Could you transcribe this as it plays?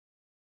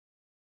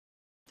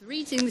The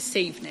reading this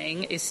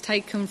evening is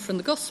taken from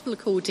the Gospel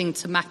according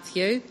to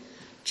Matthew,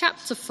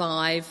 chapter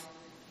 5,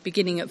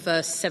 beginning at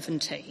verse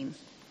 17.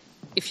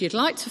 If you'd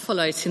like to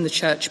follow it in the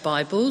church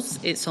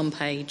Bibles, it's on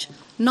page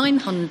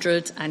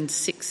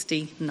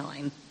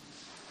 969.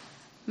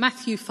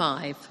 Matthew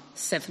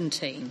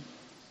 5:17.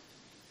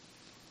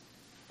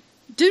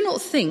 Do not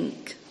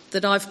think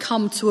that I've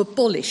come to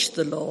abolish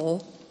the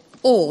law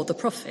or the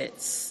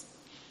prophets.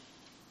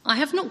 I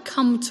have not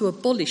come to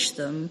abolish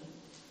them,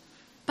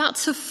 but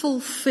to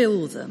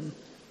fulfill them.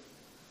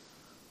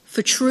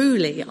 For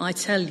truly, I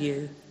tell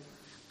you,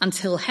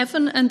 until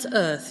heaven and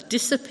earth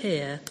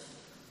disappear,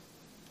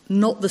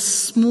 not the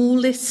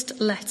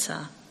smallest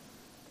letter,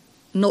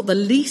 not the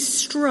least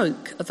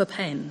stroke of a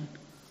pen,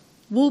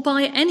 will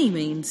by any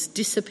means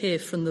disappear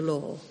from the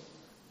law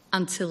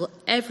until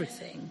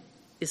everything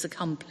is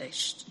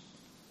accomplished.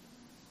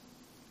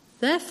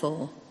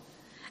 Therefore,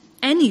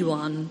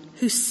 anyone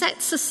who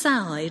sets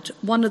aside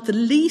one of the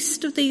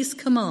least of these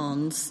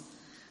commands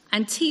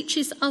and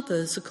teaches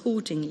others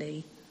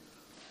accordingly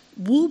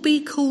will be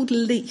called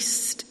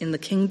least in the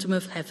kingdom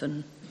of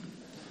heaven.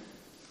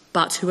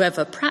 But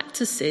whoever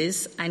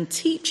practices and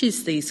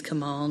teaches these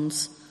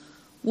commands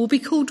will be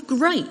called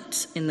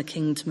great in the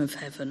kingdom of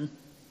heaven.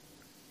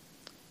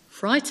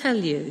 For I tell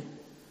you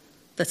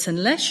that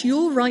unless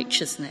your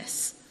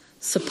righteousness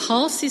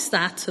surpasses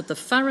that of the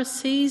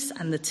Pharisees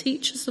and the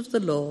teachers of the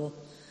law,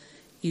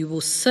 you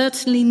will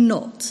certainly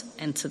not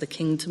enter the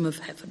kingdom of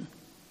heaven.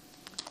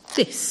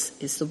 This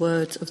is the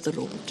word of the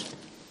Lord.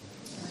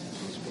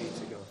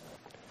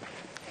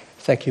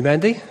 Thank you,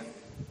 Mandy.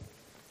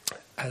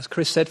 As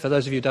Chris said, for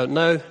those of you who don't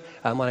know,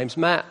 my name's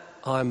Matt.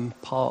 I'm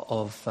part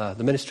of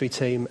the ministry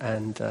team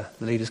and the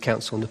Leaders'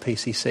 Council and the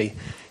PCC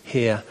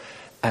here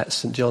at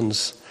St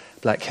John's,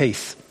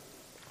 Blackheath.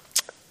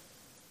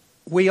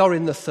 We are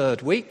in the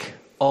third week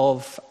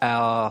of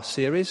our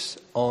series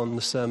on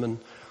the Sermon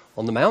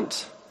on the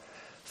Mount.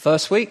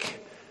 First week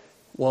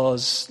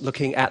was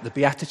looking at the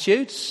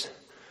Beatitudes,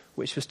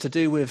 which was to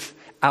do with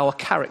our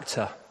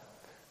character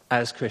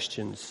as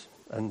Christians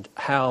and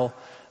how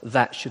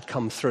that should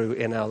come through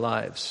in our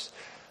lives.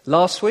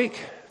 Last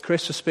week,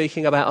 Chris was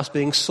speaking about us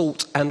being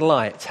salt and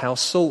light, how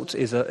salt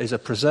is a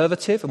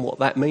preservative and what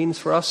that means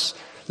for us,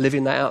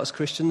 living that out as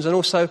Christians, and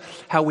also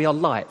how we are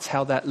light,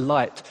 how that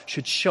light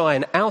should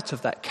shine out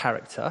of that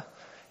character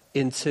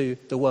into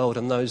the world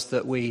and those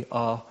that we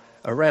are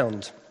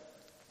around.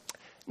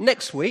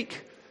 Next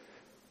week,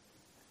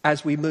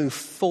 as we move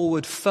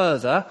forward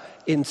further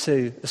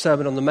into the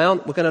Sermon on the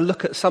Mount, we're going to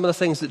look at some of the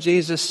things that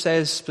Jesus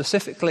says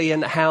specifically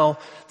and how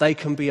they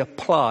can be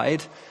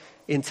applied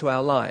into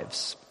our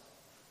lives.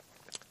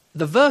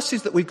 The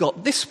verses that we've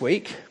got this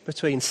week,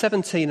 between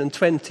 17 and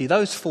 20,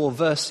 those 4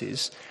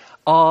 verses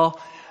are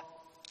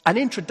an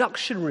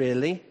introduction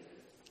really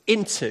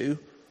into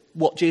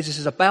what Jesus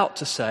is about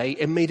to say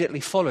immediately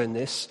following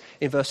this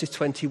in verses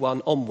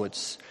 21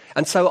 onwards.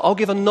 And so I'll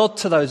give a nod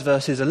to those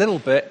verses a little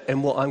bit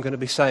in what I'm going to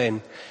be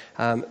saying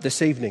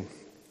this evening.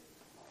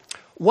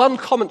 One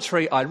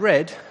commentary I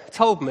read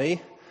told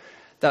me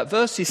that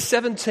verses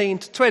 17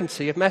 to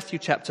 20 of Matthew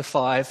chapter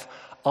 5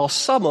 are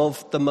some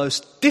of the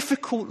most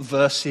difficult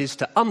verses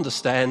to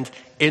understand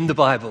in the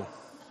Bible.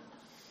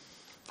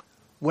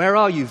 Where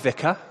are you,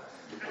 Vicar?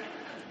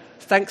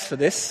 Thanks for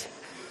this.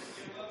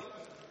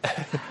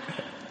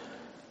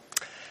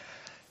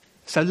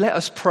 So let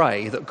us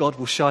pray that God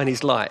will shine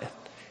his light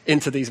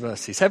into these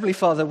verses. Heavenly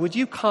Father, would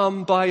you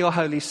come by your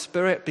Holy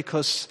Spirit,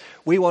 because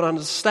we want to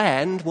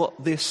understand what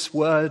this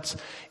word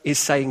is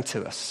saying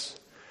to us.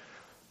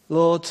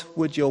 Lord,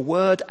 would your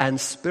word and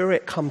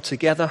spirit come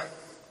together,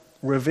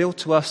 reveal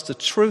to us the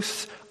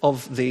truth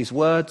of these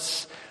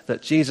words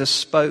that Jesus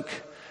spoke,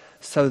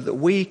 so that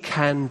we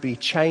can be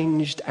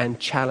changed and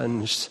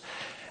challenged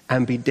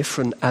and be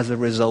different as a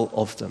result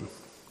of them.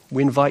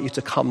 We invite you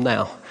to come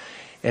now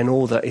in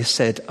all that is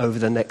said over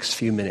the next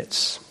few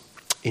minutes.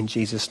 In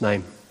Jesus'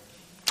 name,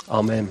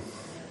 amen.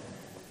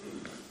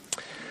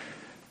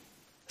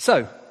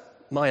 So,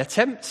 my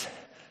attempt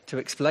to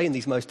explain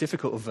these most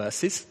difficult of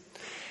verses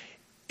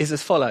is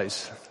as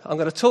follows. I'm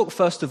going to talk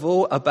first of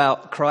all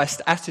about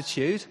Christ's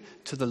attitude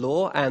to the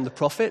law and the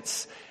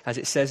prophets, as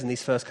it says in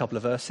these first couple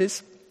of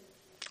verses.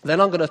 Then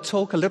I'm going to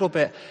talk a little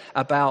bit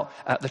about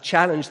the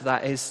challenge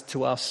that is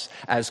to us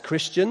as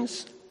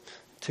Christians.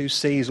 2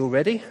 C's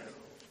already.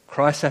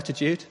 Christ's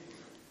attitude,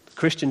 the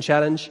Christian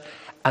challenge,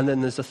 and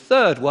then there's a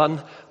third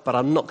one, but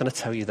I'm not going to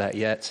tell you that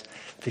yet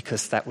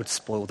because that would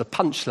spoil the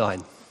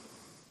punchline.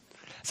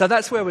 So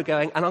that's where we're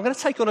going, and I'm going to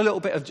take on a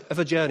little bit of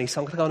a journey, so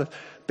I'm going to kind of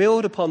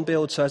build upon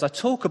build. So as I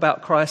talk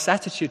about Christ's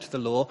attitude to the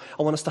law,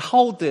 I want us to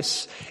hold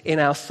this in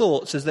our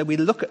thoughts as we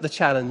look at the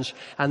challenge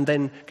and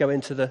then go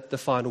into the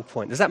final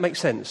point. Does that make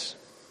sense?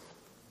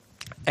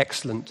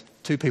 Excellent.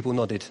 2 people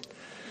nodded.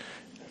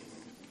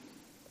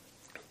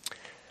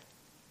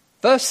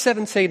 Verse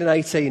 17 and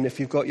 18, if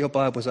you've got your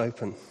Bibles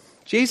open.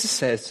 Jesus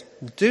says,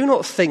 "Do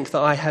not think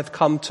that I have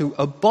come to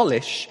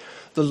abolish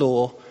the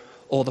law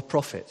or the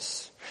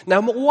prophets."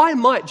 Now, why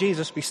might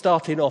Jesus be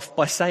starting off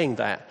by saying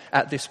that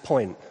at this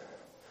point?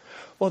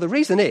 Well, the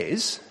reason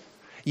is,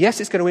 yes,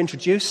 it's going to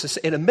introduce us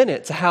in a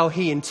minute to how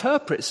he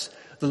interprets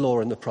the law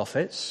and the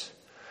prophets,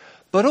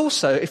 but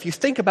also, if you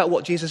think about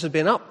what Jesus has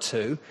been up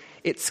to,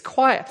 it's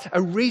quite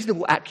a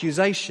reasonable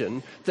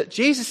accusation that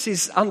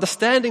Jesus'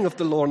 understanding of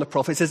the law and the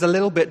prophets is a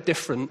little bit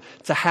different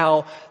to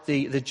how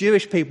the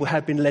Jewish people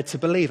had been led to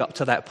believe up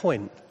to that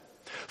point.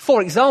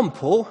 For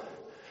example,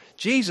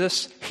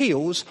 Jesus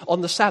heals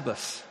on the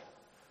Sabbath.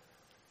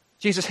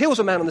 Jesus heals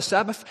a man on the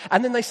Sabbath,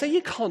 and then they say,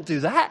 you can't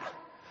do that.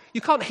 You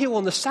can't heal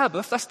on the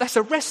Sabbath. That's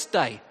a rest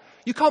day.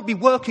 You can't be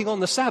working on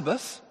the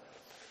Sabbath.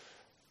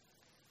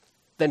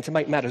 Then to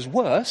make matters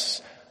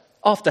worse,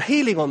 after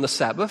healing on the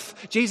Sabbath,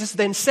 Jesus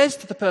then says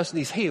to the person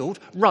he's healed,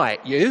 right,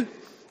 you,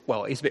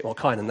 well, he's a bit more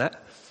kind than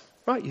that,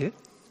 right, you,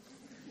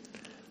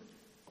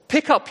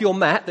 pick up your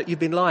mat that you've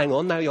been lying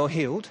on, now you're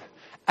healed,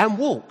 and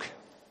walk.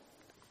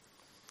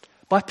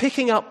 By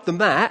picking up the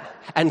mat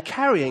and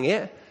carrying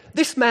it,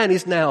 this man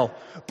is now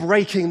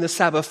breaking the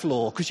Sabbath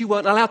law because you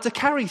weren't allowed to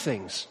carry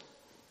things.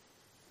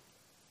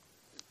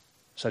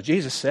 So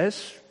Jesus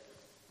says,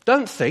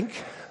 don't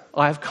think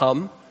I have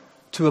come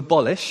to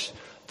abolish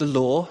the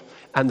law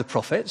and the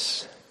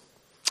prophets.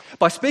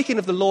 By speaking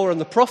of the law and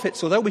the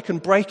prophets, although we can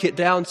break it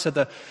down to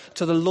the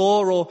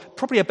law, or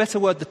probably a better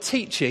word, the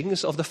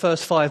teachings of the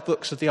first 5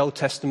 books of the Old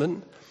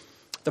Testament,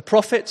 the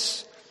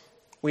prophets,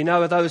 we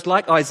know are those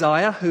like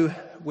Isaiah, who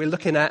we're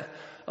looking at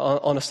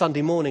on a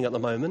Sunday morning at the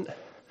moment.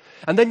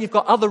 And then you've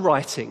got other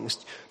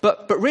writings.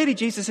 But really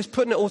Jesus is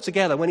putting it all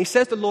together. When he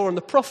says the law and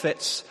the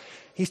prophets,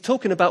 he's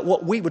talking about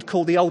what we would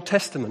call the Old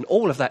Testament,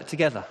 all of that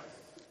together.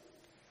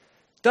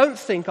 Don't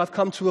think I've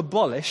come to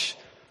abolish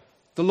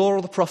the law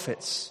or the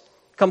prophets,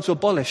 come to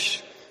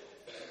abolish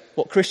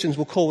what Christians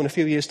will call in a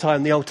few years'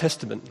 time the Old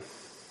Testament.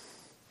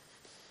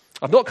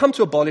 I've not come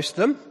to abolish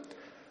them,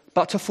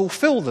 but to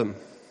fulfill them.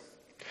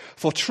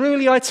 For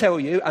truly I tell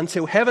you,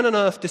 until heaven and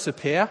earth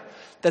disappear,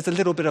 there's a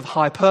little bit of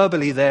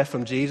hyperbole there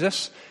from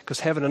Jesus, because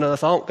heaven and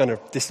earth aren't going to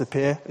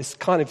disappear. It's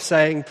kind of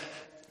saying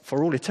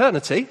for all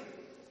eternity.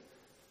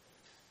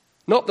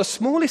 Not the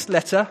smallest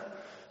letter,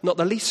 not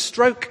the least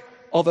stroke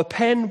of a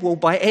pen will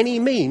by any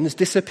means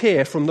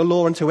disappear from the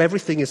law until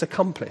everything is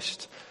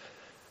accomplished.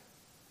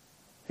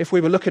 If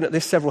we were looking at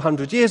this several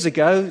hundred years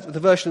ago, the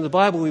version of the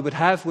Bible we would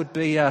have would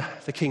be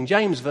the King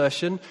James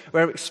Version,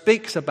 where it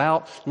speaks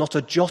about not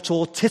a jot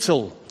or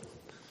tittle.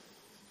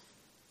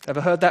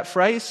 Ever heard that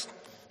phrase?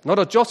 Not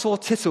a jot or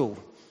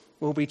tittle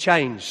will be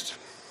changed.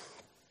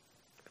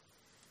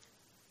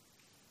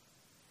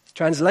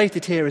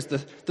 Translated here is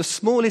the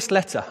smallest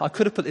letter. I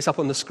could have put this up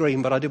on the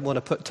screen, but I didn't want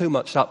to put too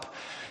much up.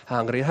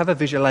 I'm going to have a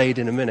visual aid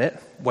in a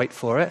minute. Wait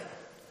for it.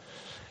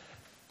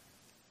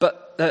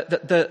 But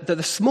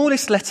the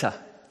smallest letter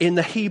in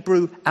the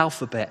Hebrew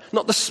alphabet,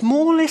 not the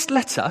smallest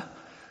letter,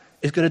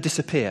 is going to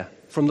disappear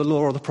from the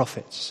law or the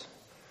prophets.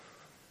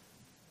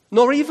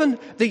 Nor even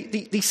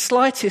the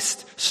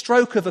slightest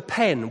stroke of a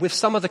pen with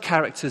some of the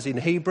characters in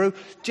Hebrew,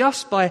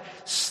 just by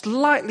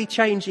slightly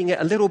changing it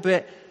a little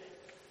bit,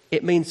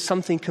 it means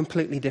something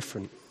completely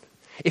different.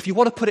 If you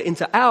want to put it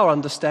into our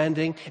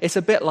understanding, it's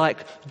a bit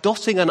like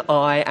dotting an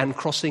I and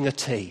crossing a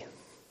T.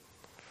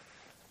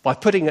 By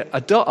putting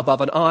a dot above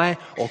an I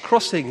or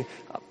crossing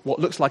what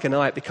looks like an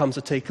I, it becomes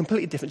a T.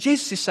 Completely different.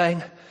 Jesus is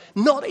saying,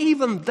 not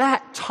even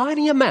that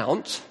tiny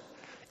amount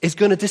is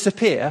going to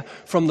disappear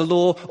from the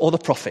law or the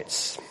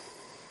prophets.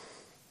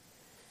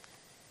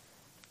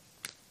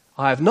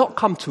 I have not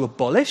come to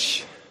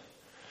abolish,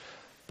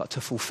 but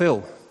to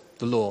fulfill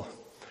the law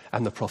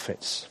and the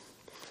prophets.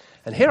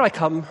 And here I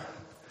come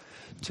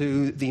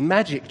to the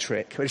magic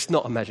trick. Well, it's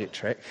not a magic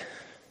trick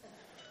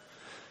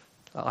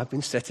I've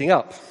been setting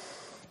up.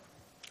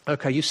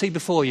 Okay, you see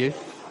before you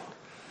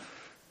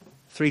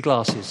 3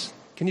 glasses.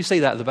 Can you see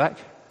that at the back?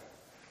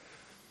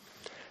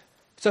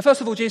 So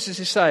first of all, Jesus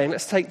is saying,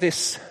 let's take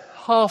this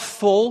half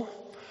full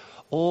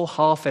or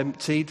half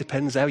empty,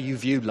 depends how you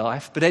view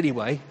life. But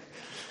anyway,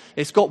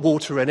 it's got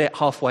water in it,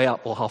 halfway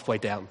up or halfway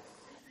down.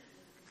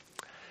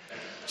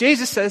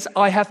 Jesus says,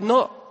 I have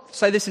not,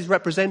 say this is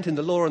representing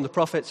the law and the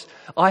prophets,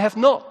 I have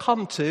not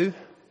come to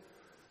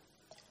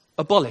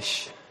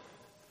abolish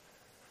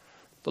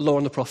the law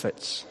and the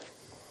prophets.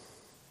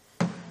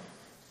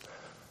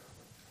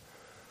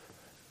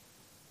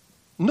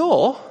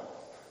 Nor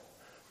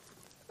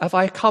have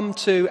I come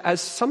to, as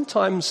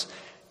sometimes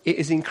it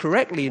is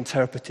incorrectly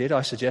interpreted,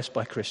 I suggest,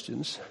 by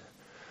Christians,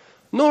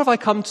 nor have I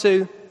come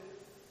to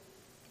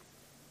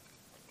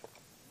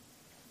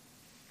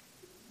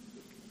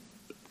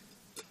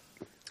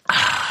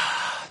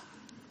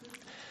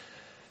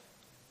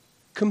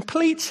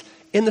complete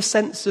in the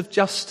sense of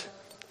just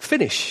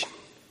finish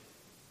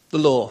the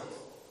law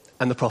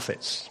and the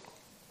prophets.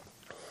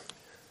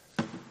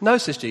 No,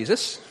 says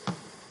Jesus,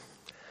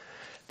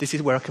 this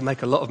is where I can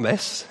make a lot of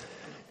mess.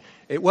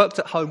 It worked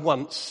at home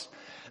once.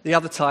 The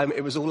other time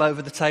it was all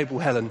over the table,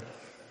 Helen.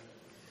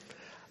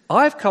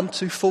 I've come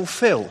to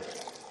fulfill.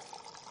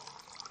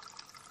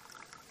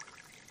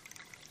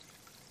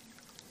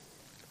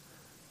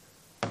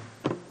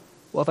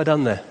 What have I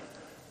done there?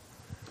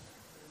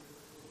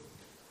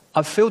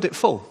 I've filled it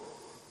full.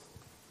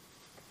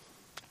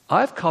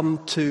 I've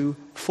come to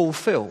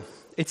fulfill.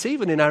 It's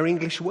even in our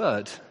English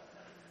word.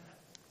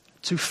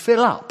 To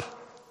fill up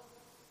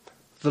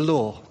the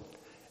law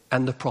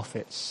and the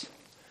prophets.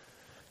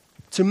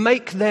 To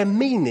make their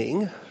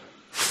meaning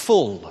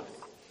full.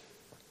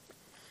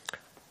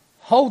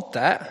 Hold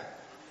that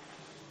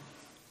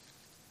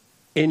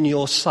in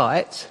your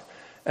sight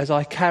as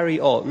I carry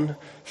on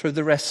through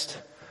the rest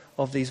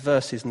of these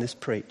verses in this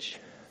preach.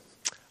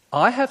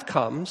 I have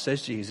come,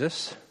 says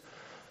Jesus,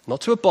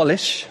 not to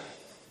abolish,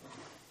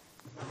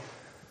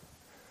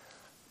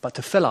 but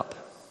to fill up,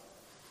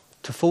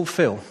 to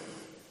fulfill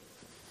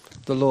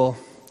the law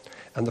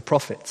and the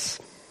prophets.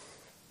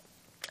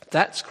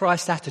 That's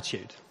Christ's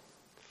attitude.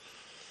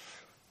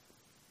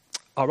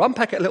 I'll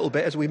unpack it a little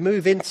bit as we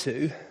move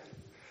into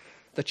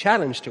the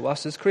challenge to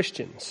us as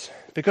Christians.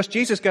 Because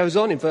Jesus goes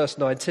on in verse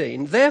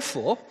 19,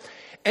 therefore,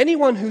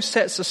 anyone who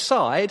sets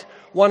aside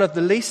one of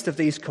the least of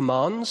these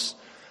commands,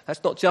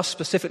 that's not just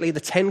specifically the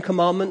 10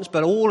 commandments,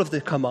 but all of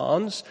the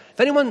commands. If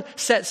anyone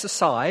sets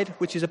aside,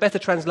 which is a better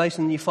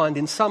translation than you find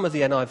in some of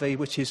the NIV,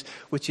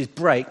 which is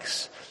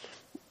breaks,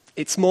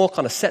 it's more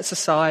kind of sets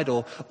aside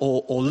or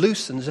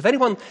loosens. If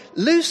anyone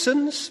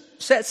loosens,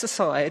 sets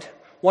aside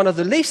one of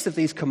the least of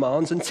these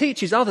commands and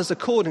teaches others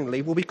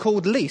accordingly, will be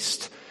called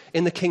least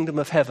in the kingdom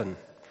of heaven.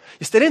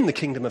 You're still in the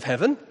kingdom of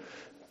heaven,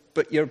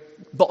 but you're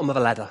bottom of a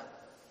ladder.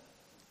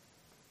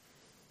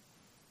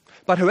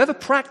 But whoever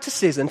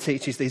practices and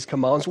teaches these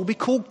commands will be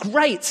called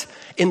great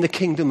in the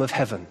kingdom of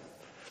heaven.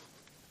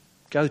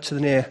 Go to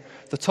near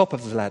the top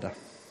of the ladder.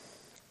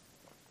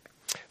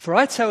 For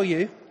I tell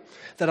you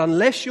that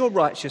unless your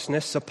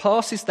righteousness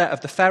surpasses that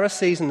of the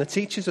Pharisees and the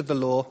teachers of the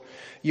law,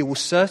 you will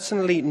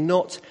certainly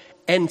not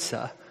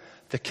enter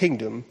the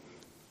kingdom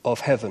of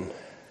heaven.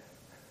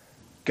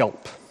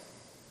 Gulp.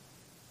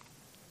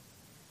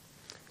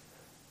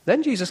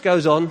 Then Jesus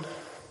goes on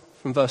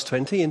from verse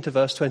 20 into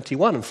verse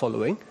 21 and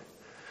following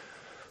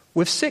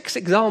with 6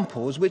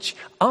 examples which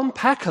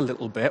unpack a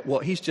little bit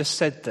what he's just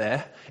said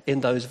there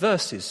in those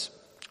verses,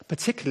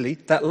 particularly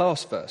that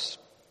last verse.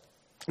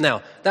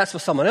 Now, that's for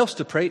someone else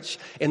to preach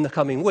in the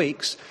coming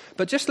weeks,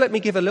 but just let me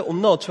give a little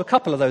nod to a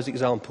couple of those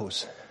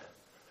examples.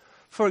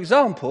 For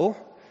example,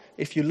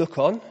 if you look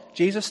on,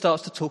 Jesus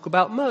starts to talk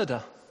about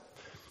murder.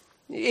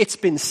 It's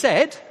been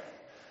said,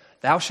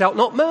 thou shalt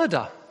not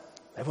murder.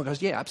 Everyone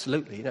goes, yeah,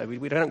 absolutely.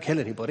 We don't kill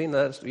anybody.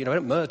 We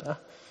don't murder.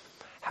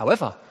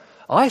 However,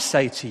 I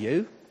say to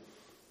you,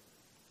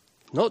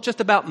 not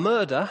just about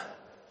murder,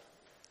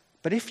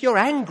 but if you're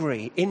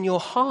angry in your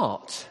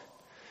heart,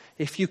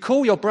 if you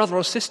call your brother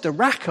or sister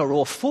racker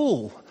or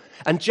fool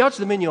and judge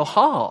them in your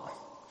heart,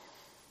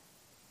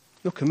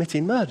 you're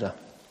committing murder.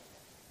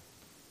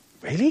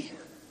 Really?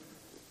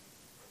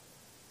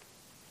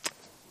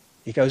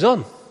 He goes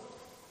on.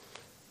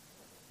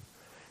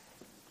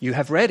 You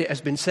have read, it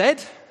has been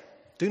said,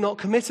 do not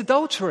commit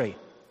adultery.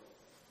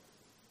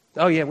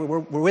 Oh yeah, we're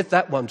with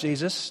that one,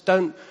 Jesus.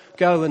 Don't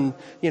go and,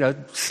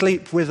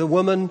 sleep with a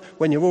woman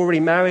when you're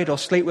already married or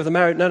sleep with a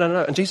married...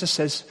 No. And Jesus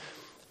says,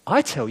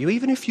 I tell you,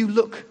 even if you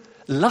look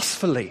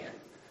lustfully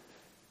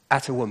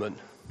at a woman,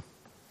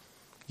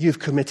 you've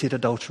committed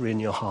adultery in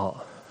your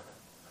heart.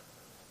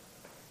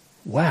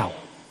 Wow.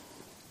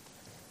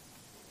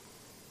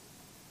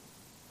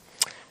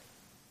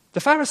 The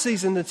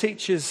Pharisees and the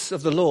teachers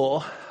of the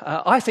law,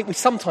 I think we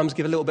sometimes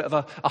give a little bit of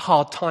a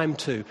hard time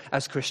to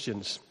as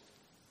Christians.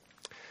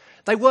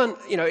 They weren't,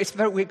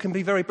 it can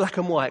be very black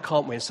and white,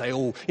 can't we? And say,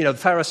 the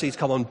Pharisees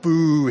come on,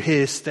 boo,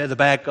 hiss, they're the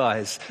bad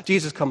guys.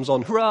 Jesus comes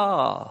on,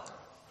 hurrah.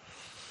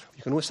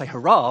 You can always say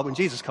hurrah when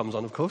Jesus comes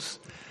on, of course.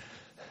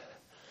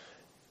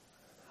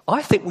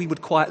 I think we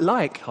would quite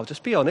like, I'll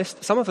just be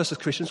honest, some of us as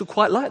Christians would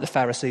quite like the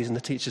Pharisees and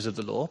the teachers of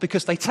the law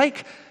because they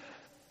take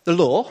the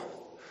law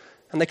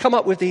and they come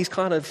up with these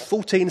kind of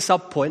 14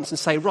 sub-points and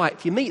say, right,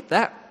 if you meet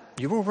that,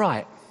 you're all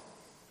right.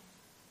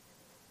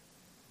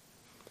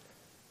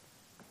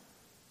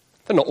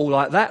 They're not all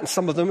like that, and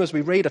some of them, as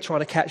we read, are trying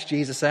to catch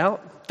Jesus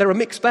out. They're a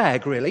mixed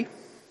bag, really.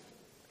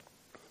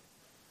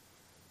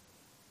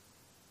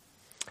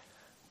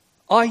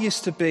 I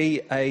used to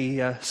be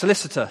a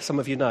solicitor, some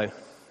of you know.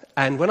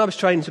 And when I was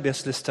training to be a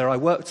solicitor, I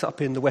worked up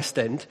in the West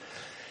End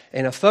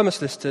in a firm of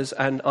solicitors,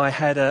 and I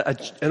had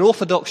an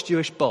Orthodox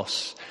Jewish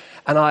boss.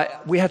 And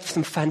we had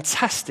some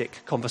fantastic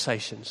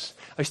conversations.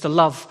 I used to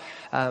love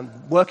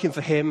working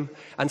for him,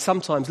 and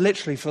sometimes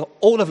literally for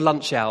all of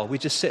lunch hour,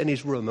 we'd just sit in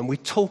his room and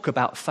we'd talk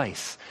about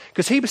faith.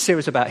 Because he was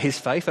serious about his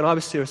faith and I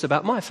was serious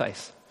about my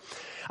faith.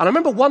 And I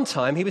remember one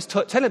time he was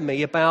telling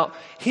me about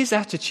his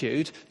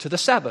attitude to the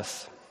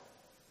Sabbath.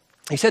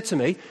 He said to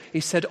me,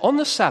 on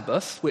the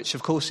Sabbath, which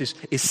of course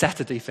is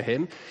Saturday for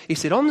him, he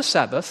said, on the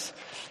Sabbath,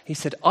 he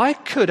said, I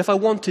could, if I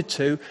wanted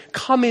to,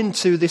 come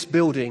into this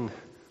building.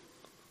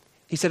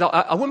 He said,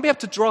 I wouldn't be able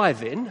to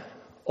drive in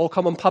or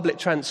come on public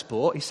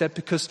transport, he said,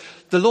 because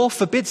the law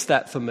forbids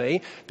that for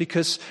me,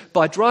 because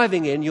by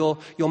driving in, you're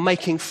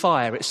making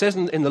fire. It says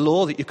in the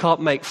law that you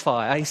can't make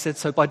fire. He said,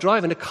 so by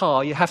driving a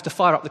car, you have to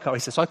fire up the car. He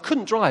said, so I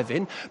couldn't drive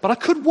in, but I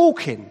could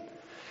walk in.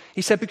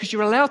 He said, because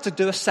you're allowed to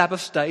do a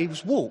Sabbath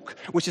day's walk,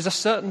 which is a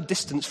certain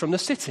distance from the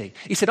city.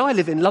 He said, I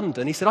live in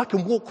London. He said, I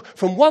can walk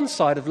from one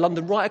side of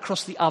London right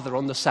across the other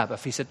on the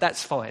Sabbath. He said,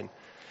 that's fine.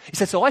 He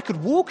said, so I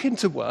could walk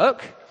into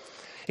work.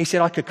 He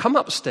said, I could come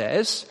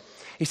upstairs.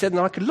 He said,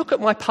 and I could look at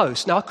my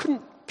post. Now, I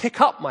couldn't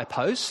pick up my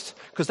post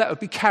because that would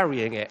be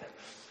carrying it.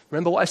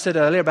 Remember what I said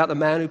earlier about the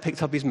man who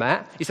picked up his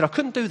mat? He said, I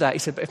couldn't do that. He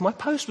said, but if my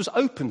post was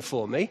open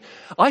for me,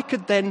 I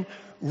could then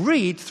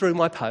read through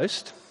my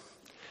post.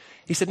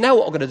 He said, now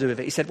what am I going to do with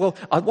it? He said, well,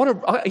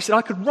 he said,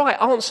 I could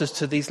write answers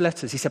to these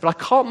letters. He said, but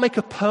I can't make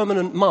a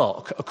permanent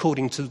mark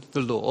according to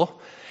the law.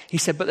 He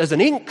said, but there's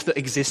an ink that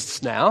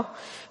exists now.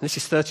 And this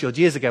is 30 odd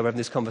years ago we're having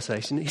this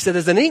conversation. He said,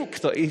 there's an ink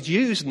that is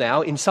used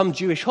now in some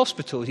Jewish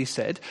hospitals, he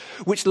said,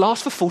 which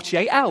lasts for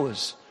 48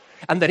 hours.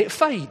 And then it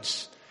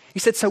fades. He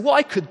said, so what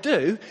I could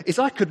do is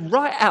I could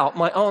write out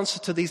my answer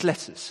to these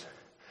letters.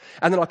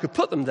 And then I could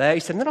put them there. He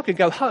said, and then I could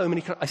go home.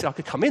 And I said, I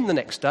could come in the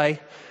next day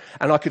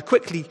and I could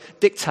quickly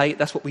dictate.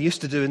 That's what we used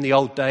to do in the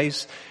old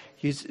days.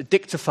 Use a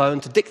dictaphone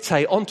to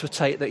dictate onto a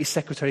tape that his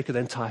secretary could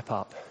then type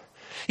up.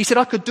 He said,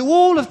 I could do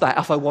all of that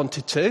if I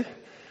wanted to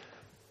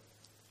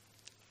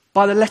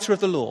by the letter of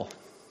the law.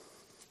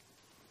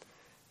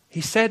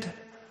 He said,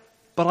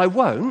 but I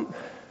won't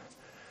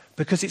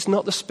because it's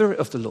not the spirit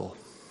of the law.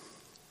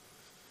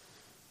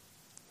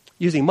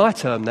 Using my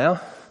term now,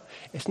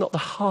 it's not the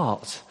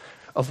heart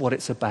of what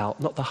it's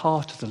about, not the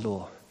heart of the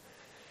law.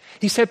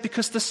 He said,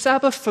 because the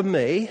Sabbath for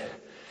me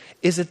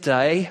is a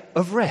day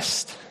of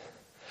rest.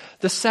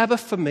 The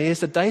Sabbath for me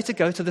is a day to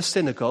go to the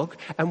synagogue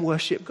and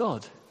worship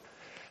God.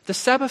 The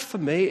Sabbath for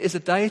me is a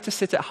day to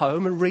sit at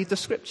home and read the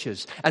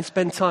scriptures and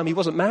spend time, he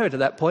wasn't married at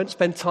that point,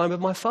 spend time with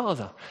my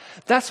father.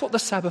 That's what the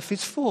Sabbath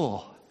is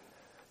for.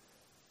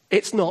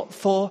 It's not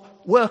for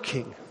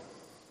working.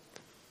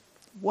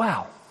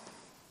 Wow.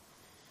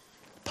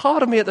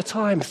 Part of me at the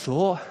time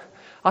thought,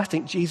 I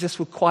think Jesus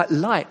would quite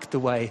like the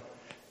way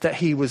that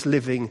he was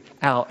living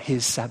out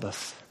his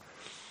Sabbath.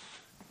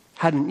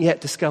 Hadn't yet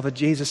discovered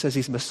Jesus as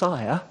his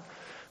Messiah,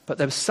 but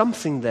there was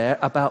something there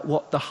about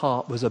what the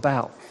heart was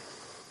about.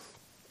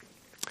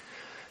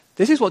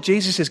 This is what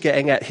Jesus is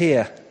getting at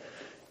here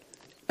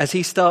as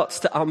he starts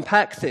to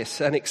unpack this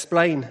and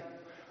explain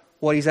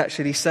what he's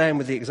actually saying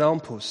with the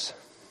examples.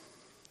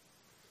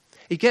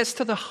 He gets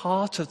to the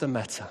heart of the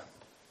matter.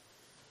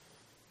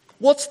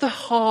 What's the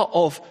heart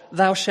of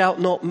thou shalt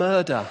not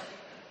murder?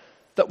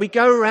 That we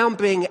go around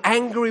being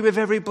angry with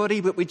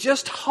everybody, but we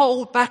just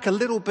hold back a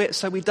little bit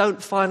so we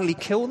don't finally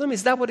kill them?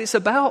 Is that what it's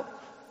about?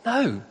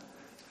 No.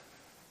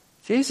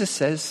 Jesus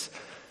says,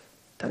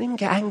 don't even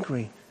get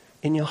angry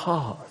in your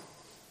heart.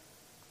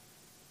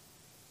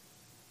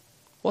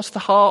 What's the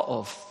heart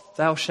of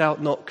thou shalt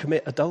not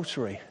commit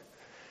adultery?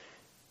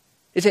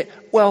 Is it,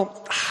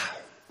 well,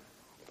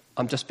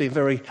 I'm just being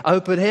very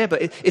open here,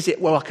 but is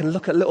it, well, I can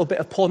look at a little bit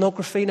of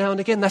pornography now and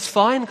again? That's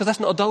fine, because that's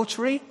not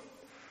adultery.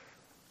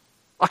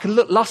 I can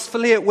look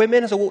lustfully at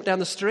women as I walk down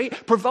the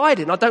street,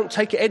 providing I don't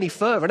take it any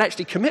further and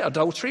actually commit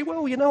adultery.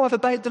 Well, I've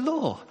obeyed the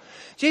law.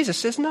 Jesus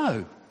says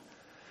no.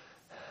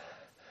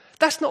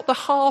 That's not the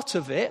heart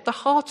of it. The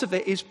heart of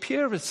it is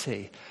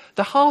purity.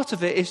 The heart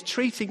of it is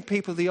treating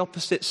people of the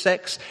opposite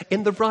sex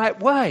in the right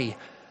way.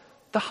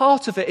 The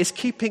heart of it is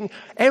keeping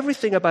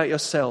everything about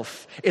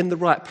yourself in the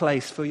right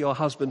place for your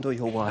husband or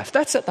your wife.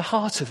 That's at the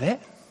heart of it.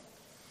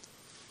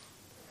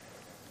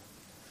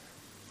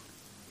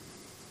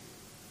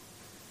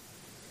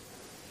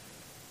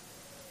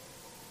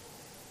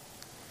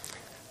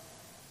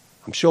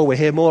 I'm sure we'll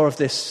hear more of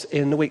this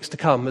in the weeks to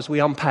come as we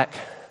unpack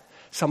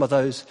some of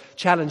those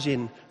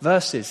challenging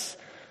verses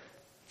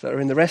that are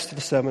in the rest of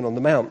the Sermon on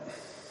the Mount.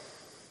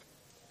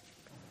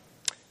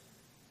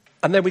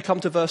 And then we come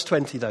to verse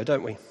 20 though,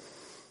 don't we?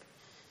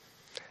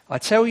 I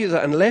tell you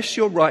that unless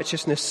your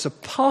righteousness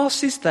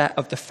surpasses that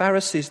of the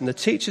Pharisees and the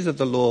teachers of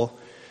the law,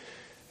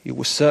 you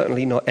will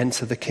certainly not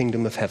enter the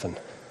kingdom of heaven.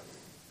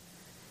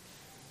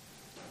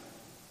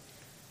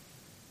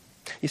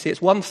 You see,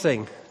 it's one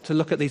thing to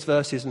look at these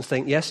verses and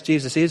think, yes,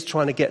 Jesus is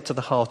trying to get to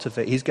the heart of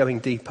it. He's going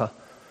deeper.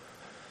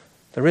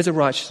 There is a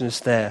righteousness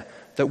there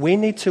that we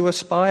need to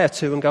aspire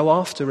to and go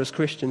after as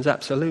Christians,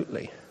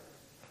 absolutely.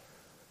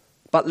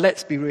 But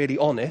let's be really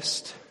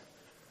honest.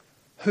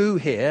 Who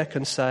here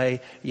can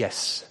say,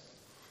 yes,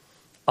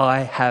 I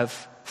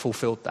have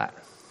fulfilled that?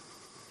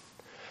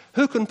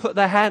 Who can put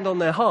their hand on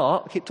their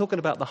heart, keep talking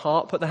about the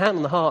heart, put their hand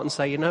on the heart and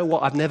say, you know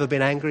what, I've never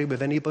been angry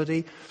with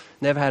anybody,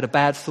 never had a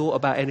bad thought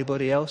about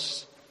anybody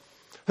else?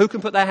 Who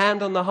can put their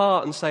hand on the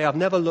heart and say, I've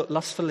never looked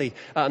lustfully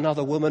at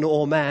another woman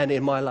or man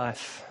in my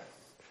life?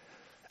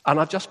 And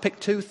I've just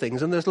picked two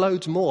things, and there's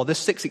loads more. There's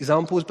 6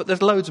 examples, but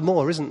there's loads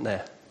more, isn't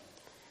there?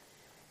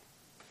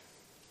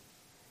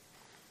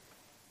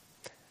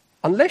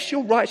 Unless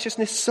your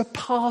righteousness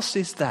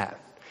surpasses that,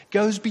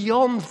 goes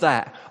beyond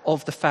that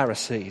of the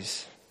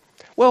Pharisees.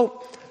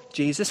 Well,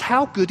 Jesus,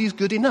 how good is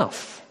good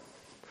enough?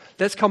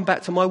 Let's come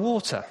back to my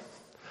water.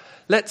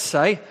 Let's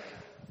say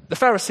the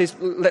Pharisees,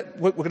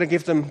 we're going to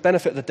give them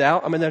benefit of the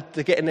doubt. I mean,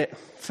 they're getting it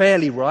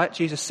fairly right,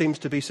 Jesus seems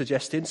to be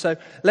suggesting. So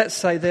let's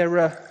say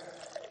they're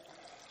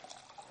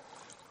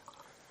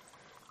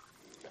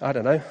I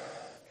don't know,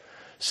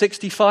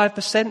 65%,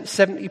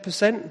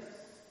 70%?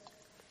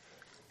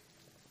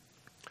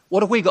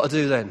 What have we got to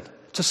do then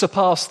to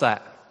surpass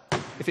that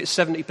if it's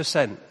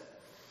 70%?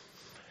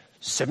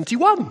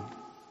 71.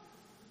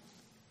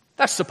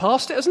 That's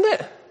surpassed it, hasn't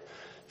it?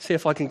 See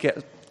if I can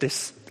get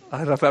this.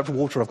 I don't have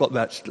water, I've got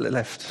that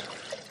left.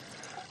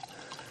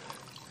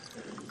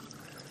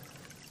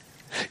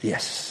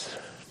 Yes.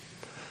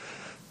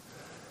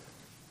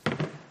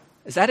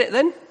 Is that it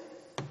then?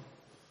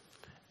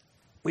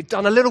 We've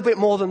done a little bit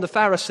more than the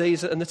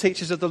Pharisees and the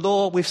teachers of the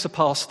law. We've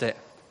surpassed it.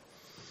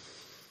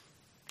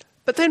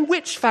 But then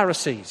which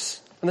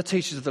Pharisees and the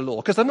teachers of the law?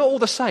 Because they're not all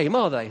the same,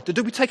 are they?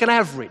 Do we take an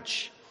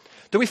average?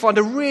 Do we find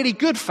a really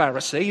good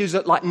Pharisee who's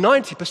at like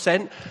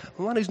 90%,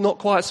 one who's not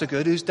quite so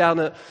good, who's down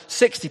at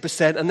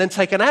 60%, and then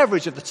take an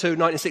average of the two,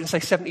 96, and say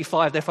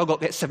 75, therefore I've got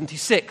to get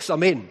 76,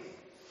 I'm in?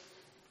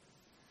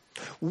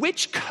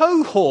 Which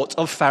cohort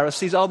of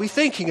Pharisees are we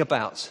thinking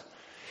about?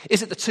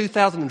 Is it the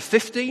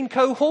 2015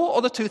 cohort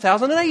or the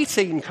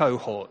 2018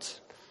 cohort?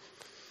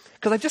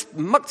 Because they've just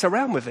mucked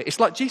around with it. It's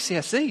like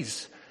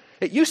GCSEs.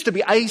 It used to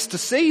be A's to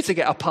C to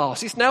get a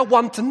pass. It's now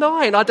 1 to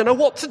 9. I don't know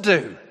what to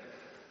do.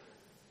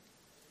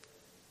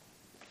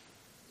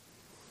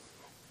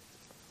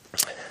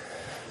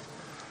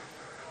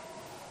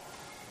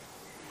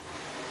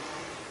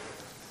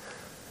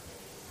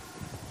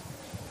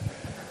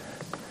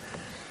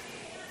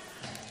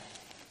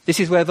 This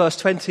is where verse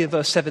 20 and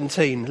verse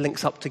 17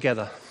 links up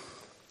together.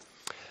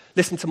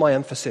 Listen to my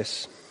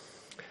emphasis.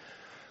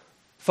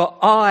 For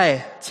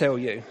I tell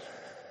you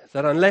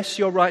that unless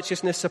your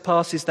righteousness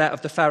surpasses that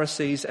of the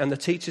Pharisees and the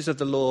teachers of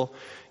the law,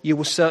 you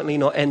will certainly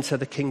not enter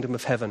the kingdom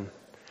of heaven.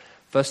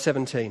 Verse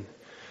 17.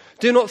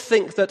 Do not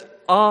think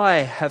that I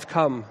have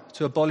come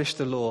to abolish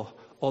the law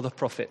or the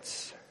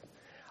prophets.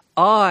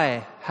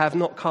 I have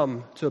not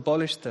come to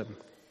abolish them.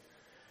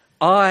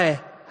 I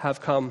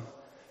have come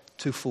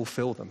to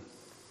fulfill them.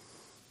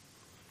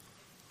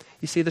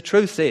 You see, the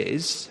truth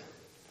is,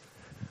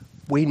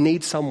 we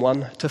need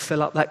someone to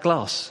fill up that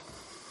glass.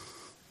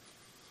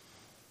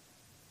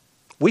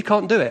 We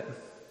can't do it.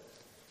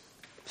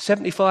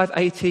 75,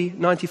 80,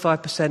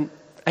 95%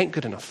 ain't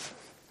good enough.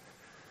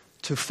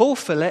 To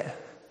fulfill it,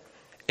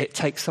 it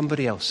takes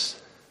somebody else.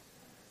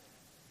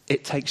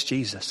 It takes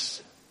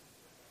Jesus.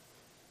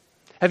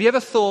 Have you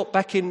ever thought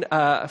back in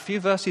a few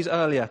verses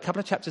earlier, a couple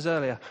of chapters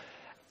earlier,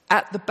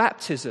 at the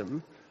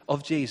baptism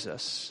of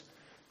Jesus,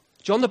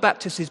 John the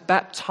Baptist is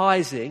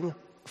baptizing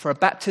for a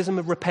baptism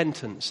of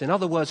repentance. In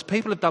other words,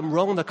 people have done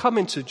wrong. They're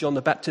coming to John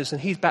the Baptist and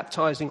he's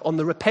baptizing on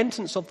the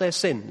repentance of their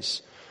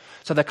sins.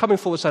 So they're coming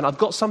forward saying, I've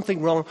got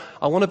something wrong.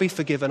 I want to be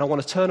forgiven. I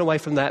want to turn away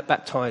from that.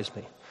 Baptize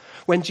me.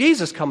 When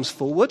Jesus comes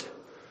forward,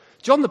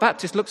 John the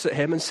Baptist looks at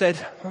him and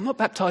said, I'm not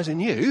baptizing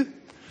you.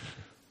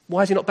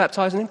 Why is he not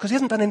baptizing him? Because he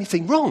hasn't done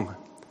anything wrong.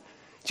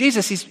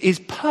 Jesus is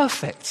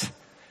perfect.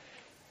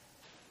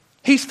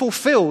 He's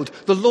fulfilled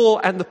the law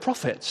and the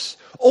prophets.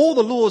 All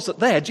the laws that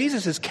there,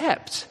 Jesus has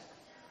kept.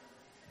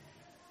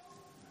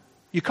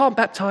 You can't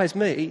baptize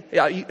me.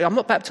 I'm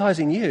not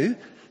baptizing you,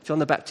 John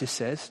the Baptist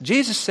says.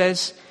 Jesus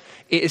says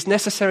it is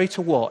necessary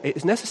to what? It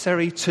is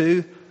necessary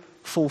to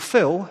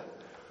fulfill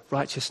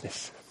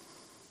righteousness.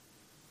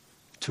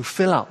 To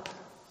fill up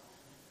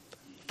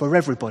for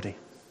everybody.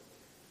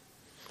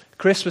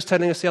 Chris was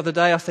telling us the other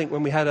day, I think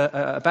when we had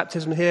a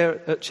baptism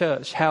here at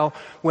church, how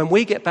when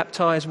we get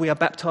baptized, we are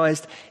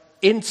baptized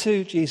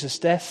into Jesus'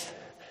 death,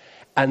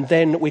 and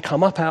then we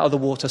come up out of the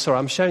water. Sorry,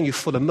 I'm showing you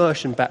full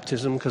immersion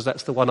baptism because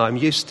that's the one I'm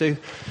used to.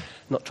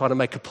 Not trying to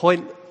make a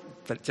point,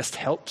 but it just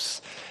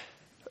helps.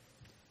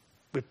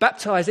 We're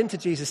baptized into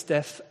Jesus'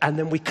 death, and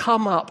then we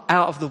come up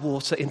out of the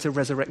water into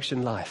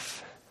resurrection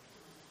life.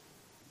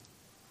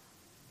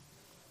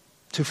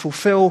 To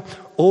fulfill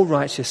all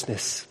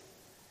righteousness.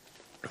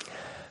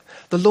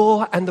 The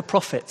law and the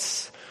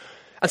prophets.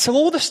 And so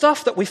all the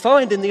stuff that we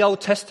find in the Old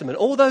Testament,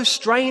 all those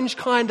strange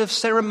kind of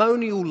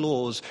ceremonial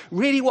laws,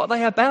 really what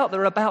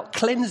they're about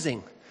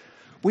cleansing.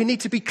 We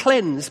need to be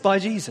cleansed by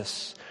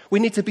Jesus. We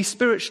need to be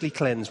spiritually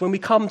cleansed. When we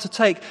come to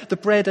take the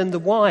bread and the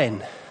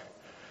wine,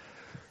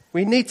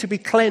 we need to be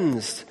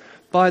cleansed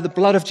by the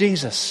blood of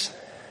Jesus.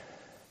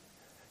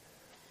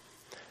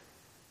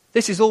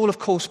 This is all, of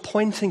course,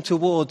 pointing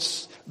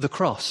towards the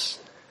cross.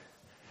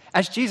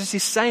 As Jesus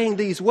is saying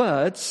these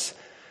words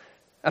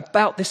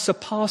about this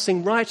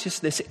surpassing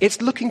righteousness,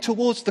 it's looking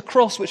towards the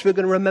cross, which we're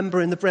going to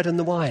remember in the bread and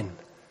the wine.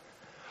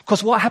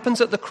 Because what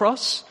happens at the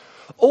cross?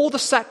 All the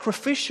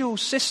sacrificial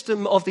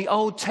system of the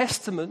Old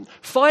Testament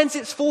finds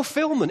its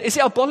fulfillment. Is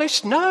it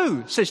abolished?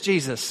 No, says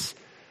Jesus.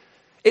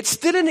 It's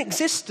still in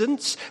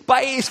existence,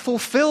 but it is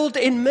fulfilled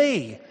in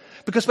me.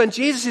 Because when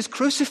Jesus is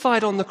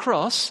crucified on the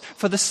cross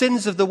for the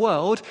sins of the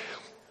world,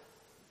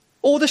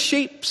 all the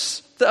sheep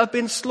that have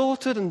been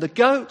slaughtered and the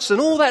goats and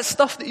all that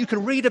stuff that you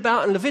can read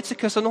about in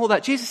Leviticus and all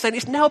that, Jesus is saying,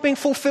 it's now being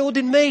fulfilled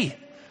in me.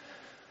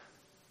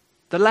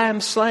 The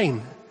lamb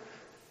slain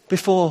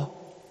before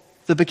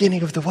the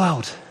beginning of the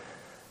world.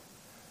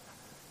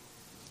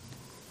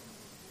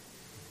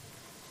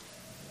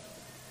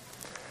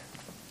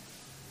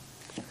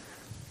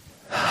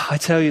 I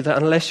tell you that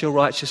unless your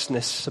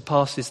righteousness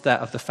surpasses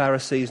that of the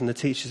Pharisees and the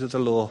teachers of the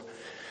law,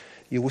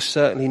 you will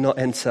certainly not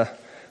enter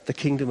the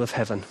kingdom of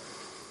heaven.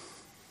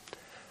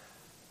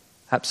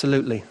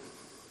 Absolutely.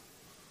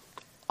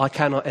 I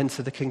cannot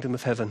enter the kingdom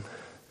of heaven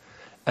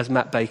as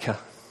Matt Baker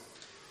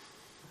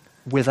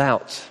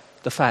without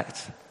the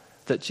fact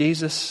that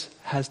Jesus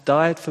has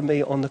died for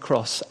me on the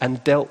cross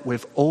and dealt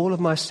with all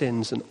of my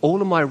sins and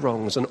all of my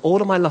wrongs and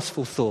all of my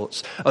lustful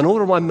thoughts and all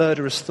of my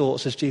murderous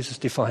thoughts as Jesus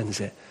defines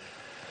it.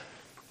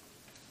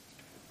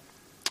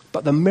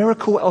 But the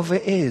miracle of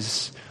it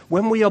is,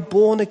 when we are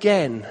born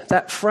again,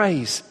 that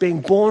phrase,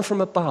 being born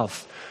from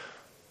above,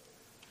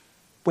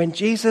 when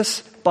Jesus,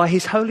 by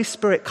his Holy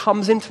Spirit,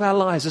 comes into our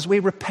lives as we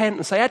repent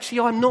and say, actually,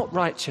 I'm not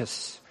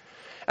righteous.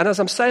 And as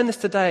I'm saying this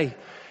today,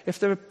 if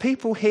there are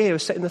people here who are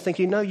sitting there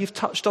thinking, no, you've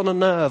touched on a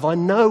nerve. I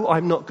know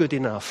I'm not good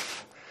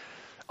enough.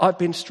 I've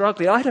been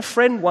struggling. I had a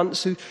friend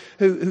once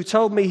who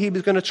told me he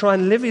was going to try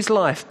and live his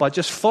life by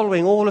just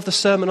following all of the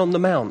Sermon on the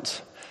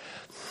Mount.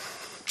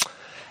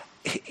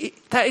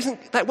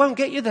 That won't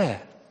get you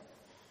there.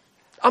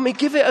 I mean,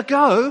 give it a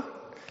go.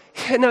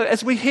 You know,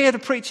 as we hear the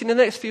preaching in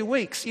the next few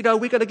weeks, you know,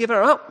 we're going to give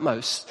our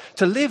utmost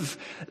to live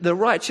the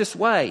righteous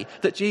way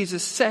that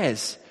Jesus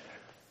says.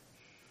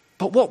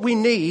 But what we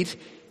need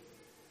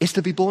is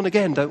to be born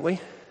again, don't we?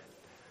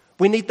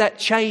 We need that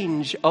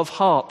change of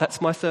heart.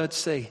 That's my third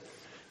C.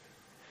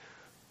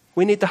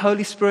 We need the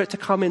Holy Spirit to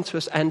come into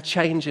us and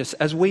change us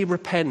as we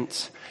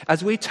repent,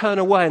 as we turn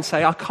away and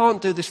say, I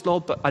can't do this,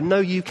 Lord, but I know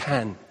you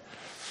can.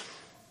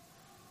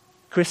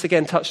 Chris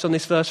again touched on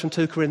this verse from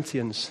 2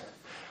 Corinthians.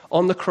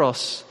 On the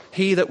cross,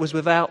 he that was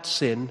without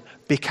sin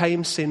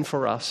became sin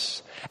for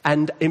us,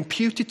 and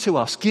imputed to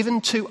us, given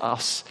to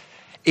us,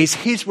 is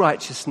his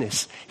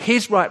righteousness,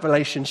 his right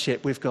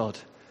relationship with God.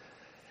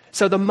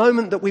 So the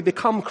moment that we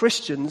become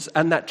Christians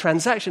and that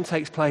transaction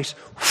takes place,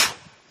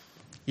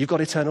 you've got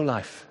eternal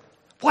life.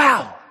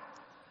 Wow!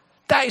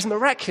 That is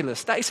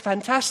miraculous. That is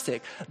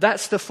fantastic.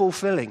 That's the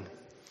fulfilling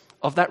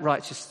of that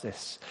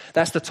righteousness.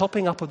 That's the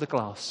topping up of the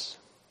glass.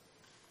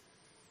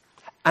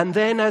 And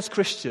then as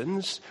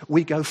Christians,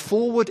 we go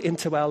forward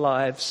into our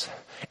lives,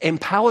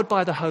 empowered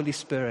by the Holy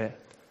Spirit,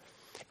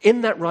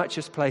 in that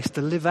righteous place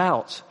to live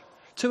out,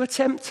 to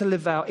attempt to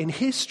live out in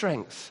his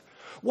strength.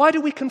 Why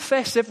do we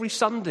confess every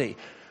Sunday?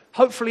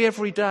 Hopefully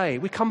every day.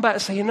 We come back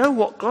and say, you know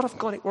what, God, I've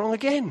got it wrong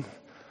again.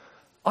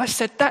 I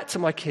said that to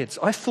my kids.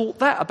 I thought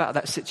that about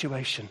that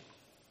situation.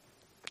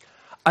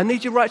 I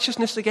need your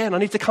righteousness again. I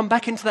need to come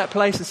back into that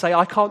place and say,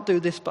 I can't do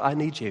this, but I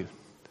need you.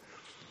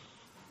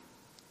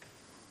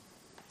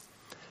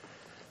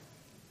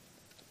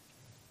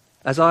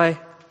 As I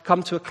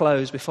come to a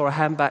close, before I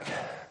hand back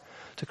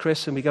to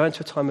Chris and we go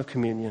into a time of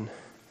communion,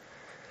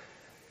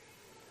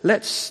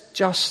 let's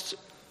just,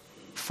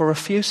 for a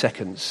few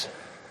seconds,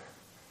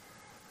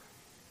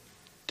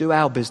 do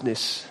our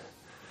business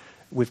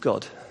with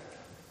God.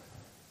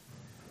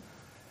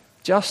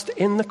 Just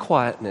in the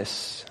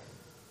quietness,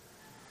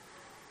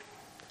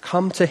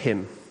 come to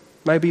him.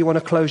 Maybe you want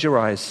to close your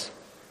eyes.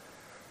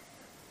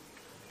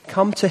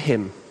 Come to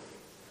him.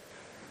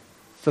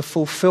 The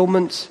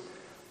fulfillment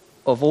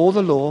of all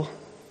the law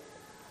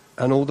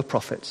and all the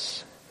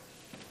prophets.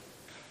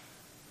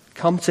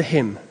 Come to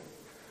him,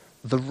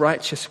 the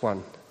righteous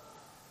one,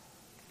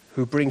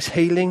 who brings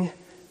healing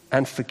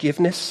and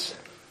forgiveness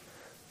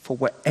for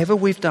whatever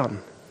we've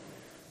done,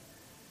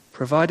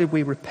 provided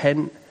we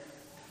repent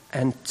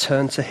and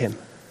turn to him.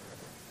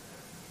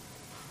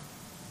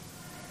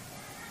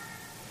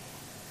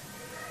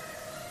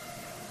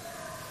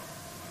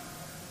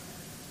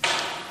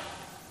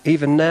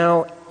 Even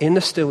now, in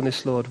the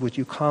stillness, Lord, would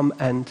you come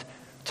and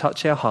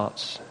touch our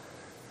hearts?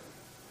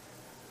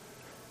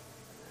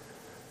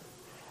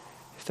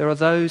 If there are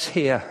those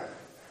here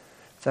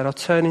that are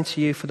turning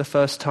to you for the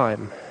first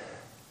time,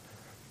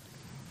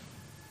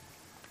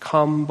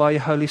 come by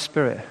your Holy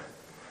Spirit.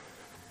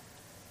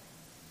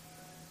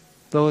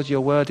 Lord,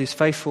 your word is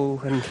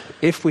faithful, and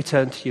if we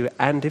turn to you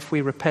and if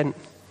we repent,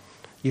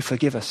 you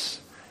forgive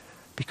us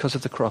because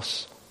of the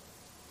cross,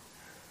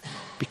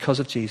 because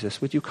of Jesus.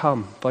 Would you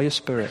come by your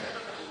Spirit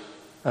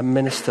and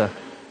minister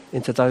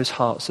into those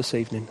hearts this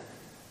evening?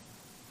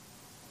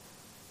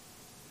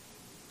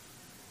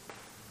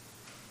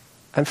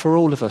 And for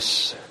all of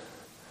us,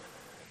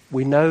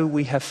 we know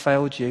we have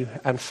failed you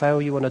and fail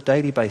you on a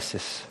daily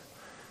basis.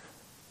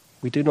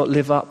 We do not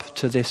live up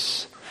to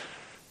this,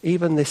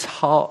 even this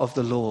heart of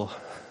the law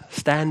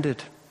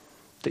standard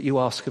that you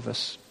ask of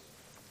us.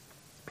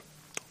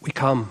 We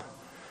come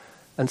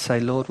and say,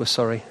 Lord, we're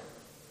sorry.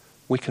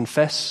 We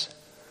confess.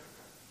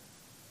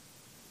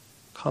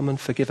 Come and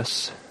forgive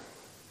us.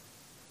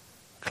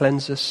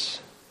 Cleanse us.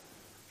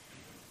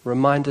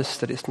 Remind us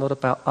that it's not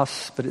about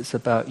us, but it's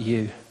about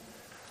you.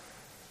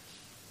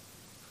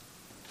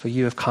 For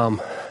you have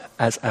come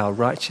as our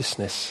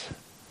righteousness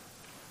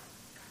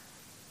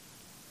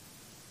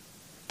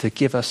to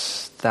give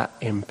us that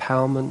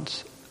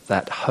empowerment,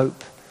 that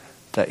hope,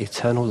 that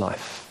eternal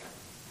life.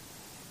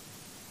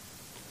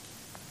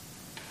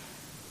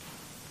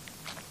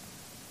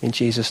 In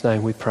Jesus'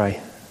 name we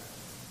pray.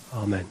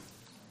 Amen.